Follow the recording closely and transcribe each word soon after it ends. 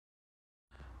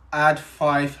add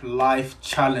 5 life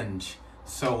challenge.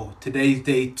 So today's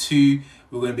day 2.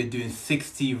 We're going to be doing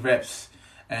 60 reps,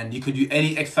 and you could do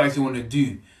any exercise you want to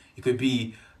do. It could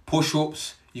be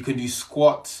push-ups, you can do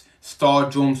squats, star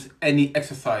jumps, any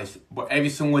exercise. But every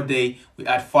single day we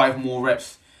add 5 more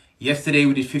reps. Yesterday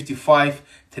we did 55,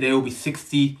 today will be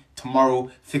 60,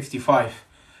 tomorrow 65.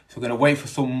 So we're going to wait for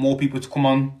some more people to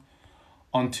come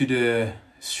onto the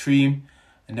stream,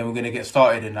 and then we're going to get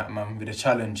started in that, man, with the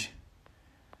challenge.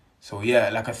 So yeah,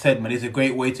 like I said, man, it's a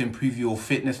great way to improve your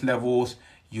fitness levels,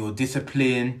 your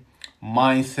discipline,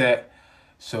 mindset.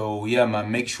 So yeah,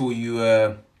 man, make sure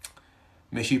you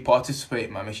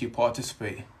participate, man. Make sure you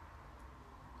participate.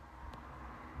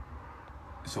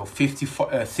 So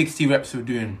 60 reps we're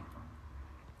doing.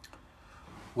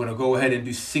 We're gonna go ahead and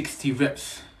do 60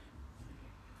 reps.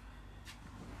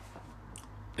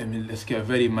 Let's get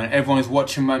ready, man. Everyone's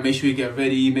watching, man. Make sure you get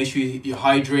ready. Make sure you're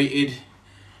hydrated.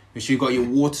 Make sure you got your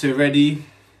water ready.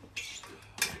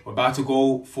 We're about to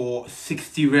go for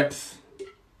 60 reps.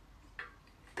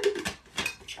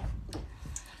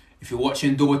 If you're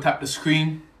watching, double tap the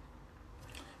screen.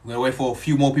 We're gonna wait for a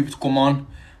few more people to come on,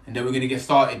 and then we're gonna get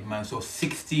started, man. So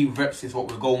 60 reps is what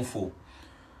we're going for.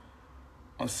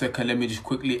 1 second, let me just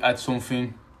quickly add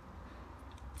something.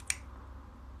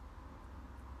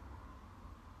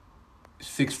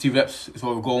 60 reps is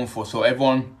what we're going for. So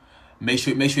everyone, make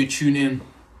sure you tune in.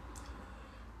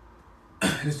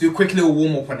 Let's do a quick little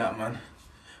warm up on that, man.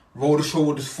 Roll the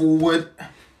shoulders forward,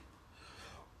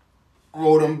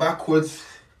 roll them backwards.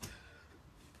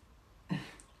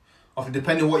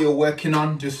 Depending on what you're working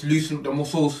on, just loosen up the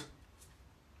muscles.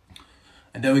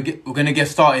 And then we're gonna get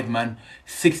started, man.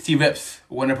 60 reps.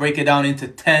 We're gonna break it down into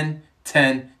 10,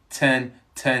 10, 10,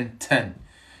 10, 10.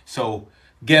 So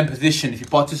get in position. If you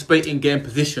participate in, get in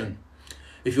position.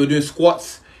 If you're doing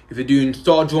squats, if you're doing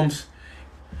star jumps,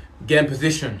 get in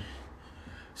position.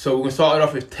 So we're gonna start it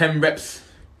off with 10 reps.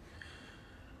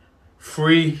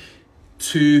 3,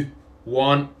 2,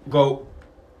 1, go.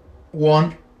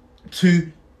 1,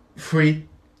 2, 3,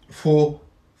 4,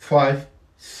 5,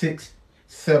 6,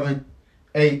 7,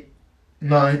 8,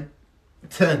 9,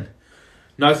 10.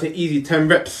 Nice and easy, 10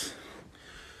 reps.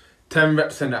 10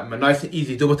 reps in that, man. Nice and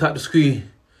easy. Double tap the screen.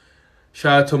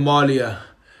 Shout out to Malia.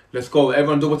 Let's go.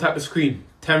 Everyone double tap the screen.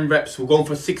 10 reps. We're going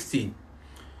for 60.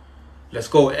 Let's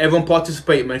go. Everyone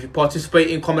participate, man. If you're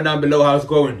participating, comment down below how it's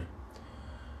going.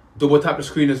 Double tap the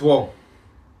screen as well.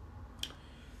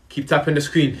 Keep tapping the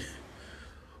screen.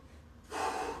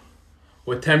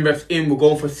 We're 10 reps in. We're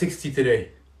going for 60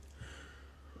 today.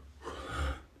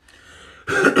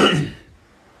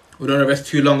 We don't rest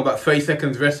too long. About 30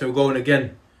 seconds rest, and we're going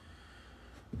again.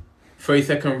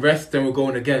 30-second rest, then we're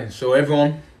going again. So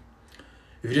everyone,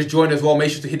 if you just joined as well,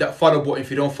 make sure to hit that follow button if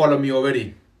you don't follow me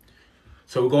already.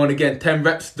 So we're going again. 10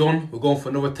 reps done. We're going for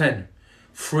another 10.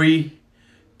 3,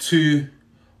 2,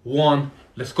 1.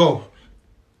 Let's go.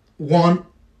 1,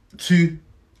 2,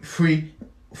 3,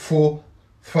 4,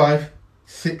 5,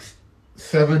 6,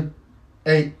 7,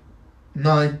 8,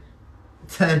 9,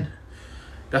 10.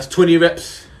 That's 20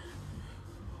 reps.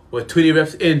 We're 20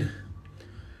 reps in.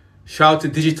 Shout out to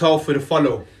Digital for the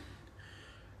follow.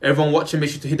 Everyone watching, make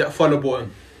sure to hit that follow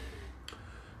button.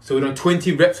 So we're on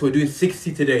 20 reps. We're doing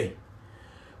 60 today.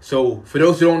 So for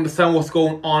those who don't understand what's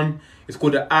going on, it's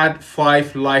called the Add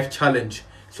 5 Life Challenge.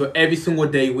 So every single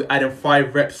day we're adding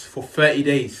 5 reps for 30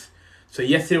 days. So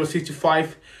yesterday was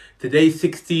 55, today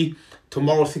 60,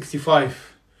 tomorrow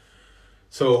 65.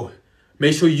 So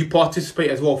make sure you participate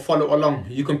as well. Follow along.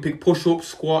 You can pick push-ups,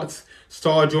 squats,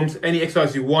 star jumps, any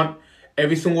exercise you want.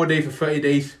 Every single day for 30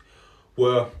 days,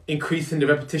 we're increasing the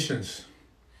repetitions.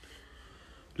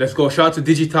 Let's go. Shout out to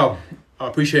Digital. I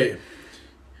appreciate it.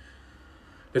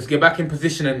 Let's get back in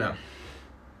position in now.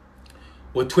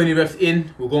 We're 20 reps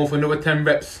in. We're going for another 10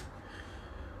 reps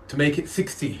to make it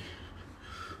 60.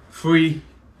 3,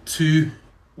 2,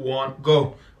 1,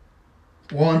 go.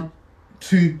 1,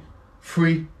 2,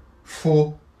 3,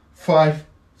 4, 5,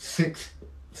 6,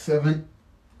 7,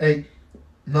 8,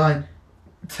 9,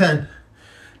 10.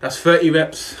 That's 30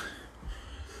 reps.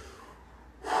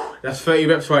 That's 30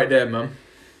 reps right there, man.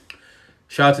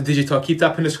 Shout out to Digital. Keep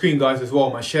tapping the screen, guys, as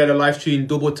well, man. Share the live stream,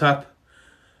 double tap.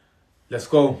 Let's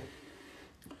go.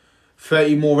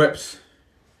 30 more reps.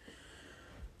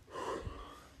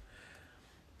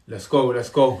 Let's go, let's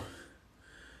go.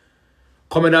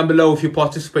 Comment down below if you're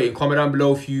participating. Comment down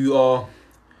below if you are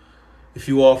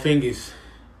thingies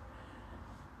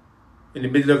in the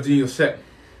middle of doing your set.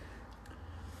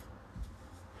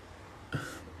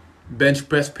 Bench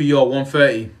press PR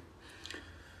 130.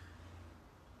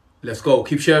 Let's go.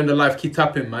 Keep sharing the live. Keep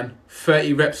tapping, man.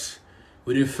 30 reps.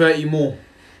 We're doing 30 more.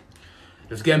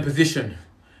 Let's get in position.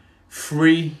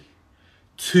 3,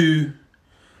 2,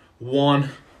 1.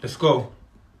 Let's go.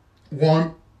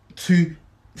 1, 2,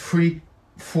 3,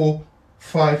 4,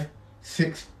 5,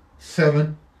 6,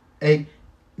 7, 8,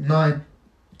 9,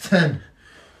 10.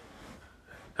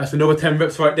 That's another 10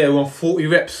 reps right there. We're on 40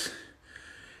 reps.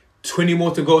 20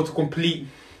 more to go to complete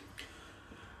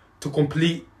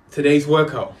today's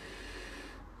workout.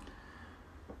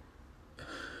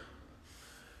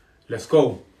 Let's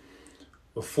go.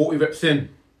 We're 40 reps in.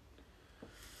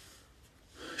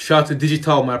 Shout out to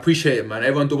Digital, man. I appreciate it, man.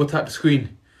 Everyone double tap the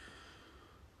screen.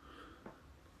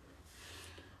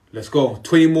 Let's go.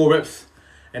 20 more reps.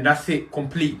 And that's it.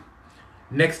 Complete.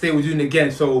 Next day we're doing it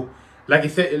again. So, like I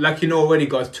said, like you know already,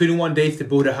 guys, 21 days to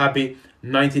build a habit.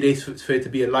 90 days for it to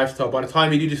be a lifestyle. By the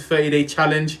time you do this 30-day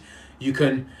challenge, you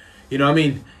can, you know what I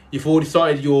mean? You've already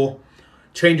started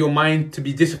trained your mind to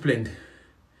be disciplined.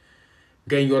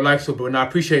 Getting your lifestyle, bro. And I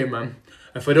appreciate it, man.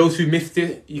 And for those who missed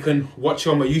it, you can watch it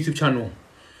on my YouTube channel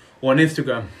or on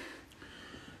Instagram.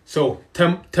 So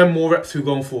 10 more reps we're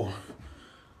going for.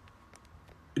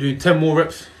 We're doing 10 more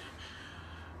reps.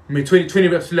 I mean 20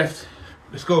 reps left.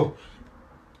 Let's go.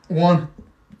 1,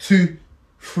 2,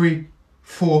 3,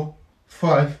 4,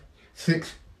 5,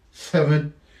 6,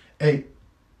 7, 8,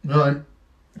 9,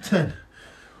 10.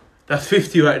 That's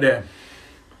 50 right there.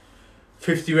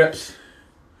 50 reps.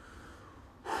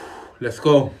 Let's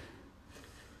go.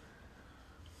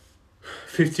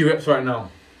 50 reps right now.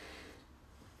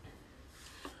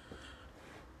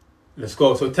 Let's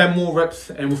go. So 10 more reps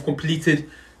and we've completed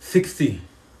 60.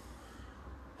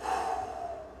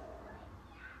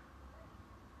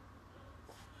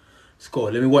 Let's go.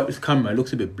 Let me wipe this camera. It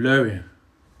looks a bit blurry.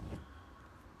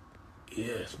 Yeah,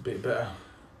 it's a bit better.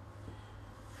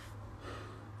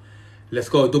 Let's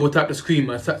go. Double tap the screen,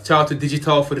 man. Shout out to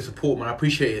Digital for the support, man. I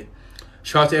appreciate it.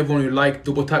 Shout out to everyone who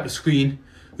double tap the screen,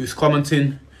 who's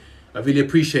commenting. I really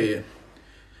appreciate it.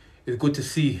 It's good to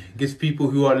see. It gives people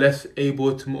who are less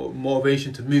able to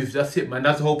motivation to move. That's it, man.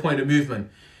 That's the whole point of the movement.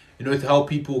 You know, to help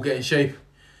people get in shape.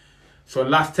 So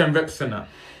last 10 reps in that.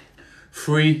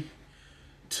 3,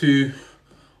 2,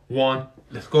 1.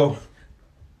 Let's go.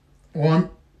 1,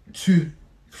 2,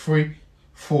 3,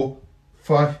 4,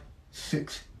 5,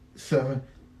 6, 7,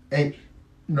 8,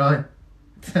 9,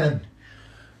 10.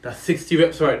 That's 60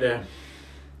 reps right there.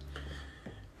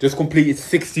 Just completed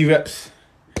 60 reps.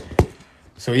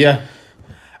 So yeah,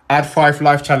 add 5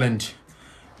 life challenge.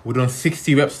 We're done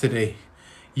 60 reps today.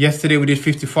 Yesterday we did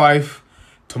 55.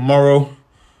 Tomorrow,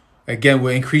 again,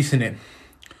 we're increasing it.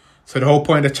 So the whole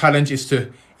point of the challenge is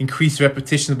to increase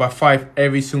repetitions by 5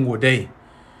 every single day.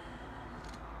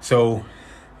 So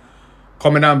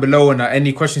comment down below and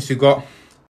any questions you got.